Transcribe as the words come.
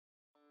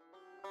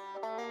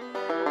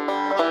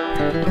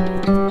Well,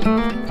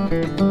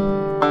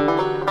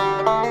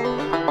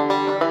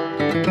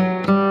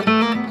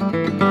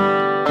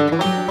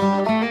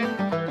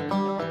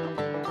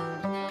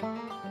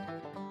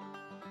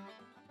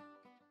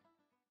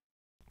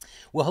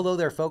 hello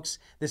there, folks.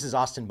 This is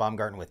Austin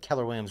Baumgarten with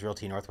Keller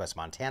Realty Northwest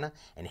Montana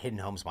and Hidden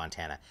Homes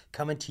Montana,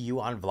 coming to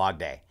you on Vlog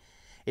Day.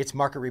 It's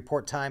market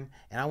report time,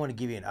 and I want to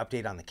give you an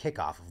update on the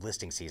kickoff of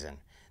listing season.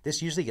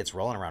 This usually gets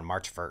rolling around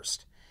March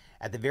 1st.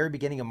 At the very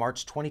beginning of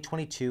March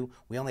 2022,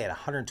 we only had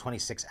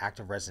 126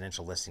 active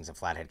residential listings in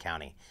Flathead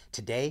County.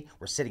 Today,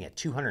 we're sitting at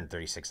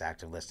 236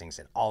 active listings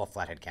in all of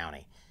Flathead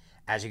County.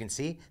 As you can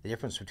see, the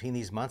difference between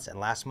these months and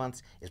last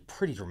month's is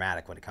pretty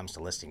dramatic when it comes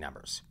to listing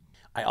numbers.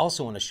 I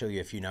also want to show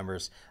you a few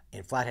numbers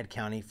in Flathead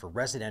County for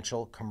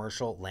residential,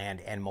 commercial,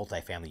 land, and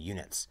multifamily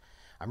units.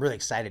 I'm really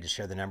excited to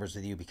share the numbers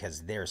with you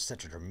because there's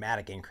such a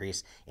dramatic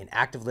increase in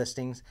active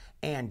listings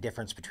and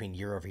difference between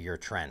year-over-year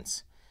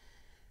trends.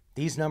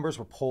 These numbers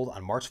were pulled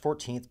on March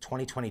 14th,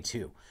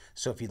 2022.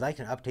 So if you'd like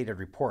an updated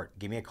report,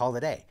 give me a call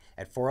today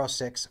at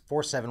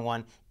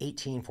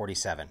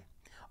 406-471-1847.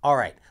 All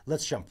right,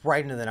 let's jump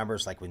right into the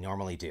numbers like we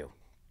normally do.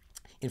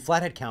 In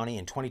Flathead County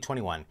in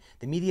 2021,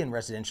 the median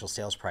residential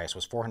sales price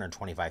was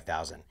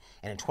 $425,000,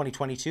 and in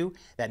 2022,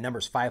 that number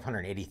is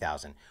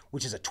 $580,000,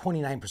 which is a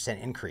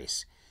 29%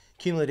 increase.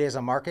 Cumulative days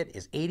on market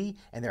is 80,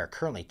 and there are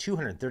currently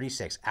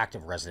 236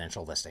 active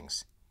residential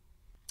listings.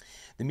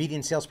 The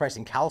median sales price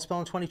in Kalispell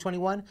in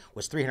 2021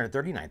 was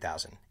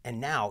 $339,000, and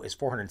now is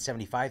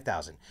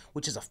 $475,000,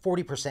 which is a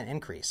 40%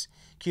 increase.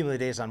 Cumulative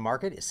days on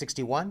market is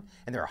 61,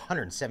 and there are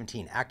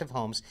 117 active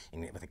homes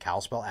with a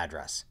Kalispell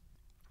address.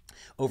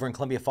 Over in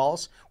Columbia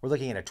Falls, we're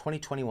looking at a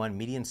 2021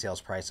 median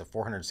sales price of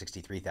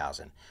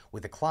 $463,000,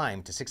 with a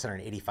climb to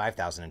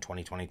 $685,000 in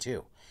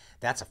 2022.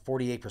 That's a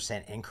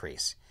 48%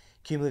 increase.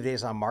 Cumulative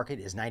days on market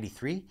is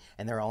 93,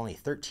 and there are only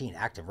 13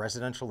 active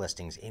residential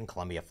listings in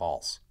Columbia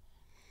Falls.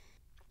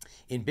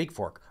 In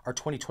Bigfork, our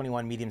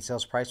 2021 median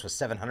sales price was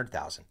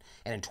 $700,000,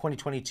 and in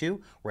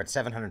 2022, we're at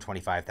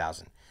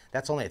 $725,000.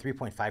 That's only a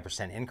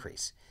 3.5%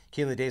 increase.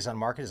 Cumulative days on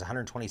market is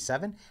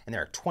 127, and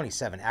there are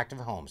 27 active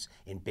homes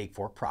in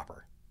Bigfork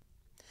proper.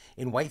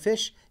 In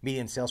Whitefish,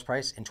 median sales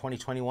price in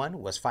 2021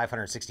 was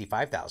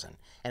 $565,000,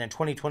 and in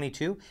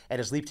 2022, it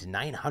has leaped to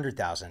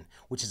 $900,000,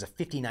 which is a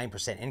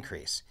 59%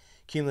 increase.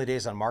 Cumulative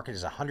days on market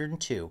is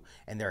 102,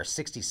 and there are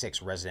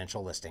 66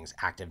 residential listings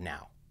active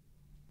now.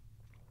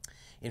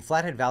 In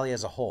Flathead Valley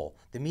as a whole,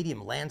 the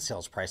median land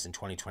sales price in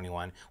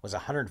 2021 was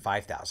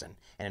 $105,000,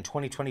 and in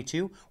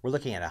 2022, we're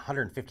looking at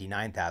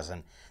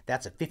 $159,000.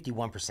 That's a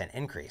 51%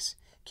 increase.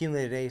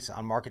 Cumulative days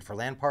on market for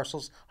land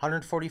parcels,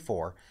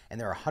 144, and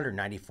there are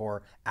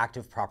 194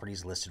 active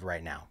properties listed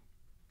right now.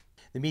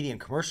 The median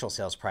commercial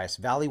sales price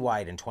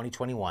valley-wide in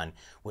 2021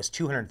 was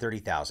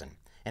 $230,000,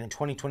 and in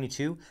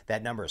 2022,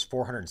 that number is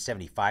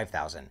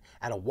 $475,000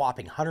 at a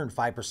whopping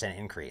 105%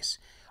 increase.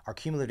 Our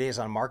cumulative days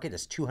on market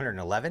is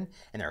 211,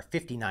 and there are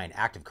 59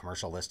 active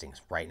commercial listings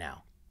right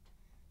now.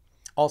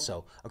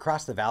 Also,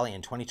 across the valley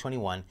in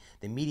 2021,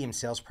 the median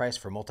sales price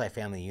for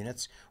multifamily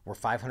units were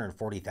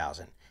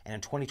 $540,000, and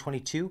in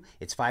 2022,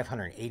 it's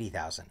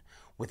 $580,000.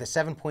 With a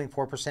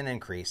 7.4%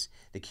 increase,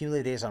 the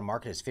cumulative days on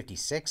market is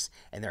 56,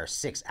 and there are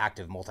 6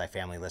 active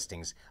multifamily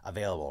listings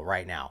available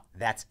right now.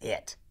 That's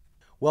it.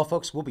 Well,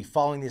 folks, we'll be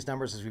following these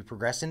numbers as we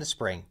progress into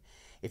spring.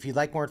 If you'd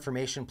like more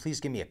information, please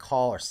give me a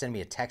call or send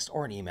me a text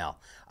or an email.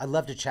 I'd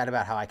love to chat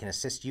about how I can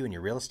assist you in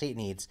your real estate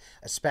needs,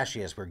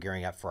 especially as we're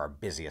gearing up for our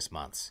busiest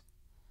months.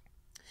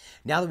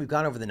 Now that we've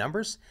gone over the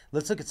numbers,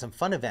 let's look at some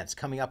fun events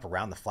coming up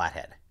around the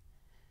Flathead.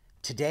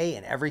 Today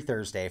and every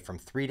Thursday from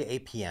 3 to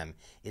 8 p.m.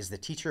 is the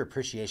Teacher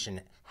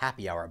Appreciation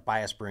Happy Hour at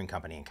Bias Brewing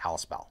Company in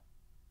Kalispell.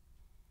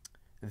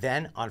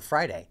 Then, on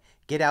Friday,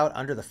 get out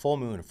under the full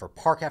moon for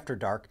Park After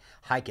Dark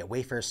hike at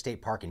Wayfarers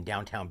State Park in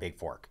downtown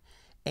Bigfork.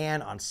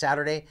 And on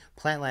Saturday,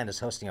 Plantland is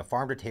hosting a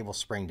farm-to-table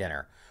spring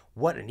dinner.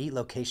 What a neat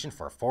location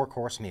for a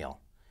 4-course meal.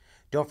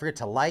 Don't forget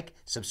to like,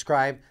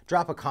 subscribe,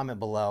 drop a comment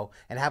below,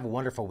 and have a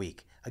wonderful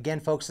week. Again,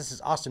 folks, this is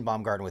Austin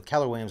Baumgarten with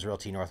Keller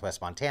Realty Northwest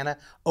Montana,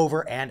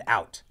 over and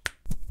out.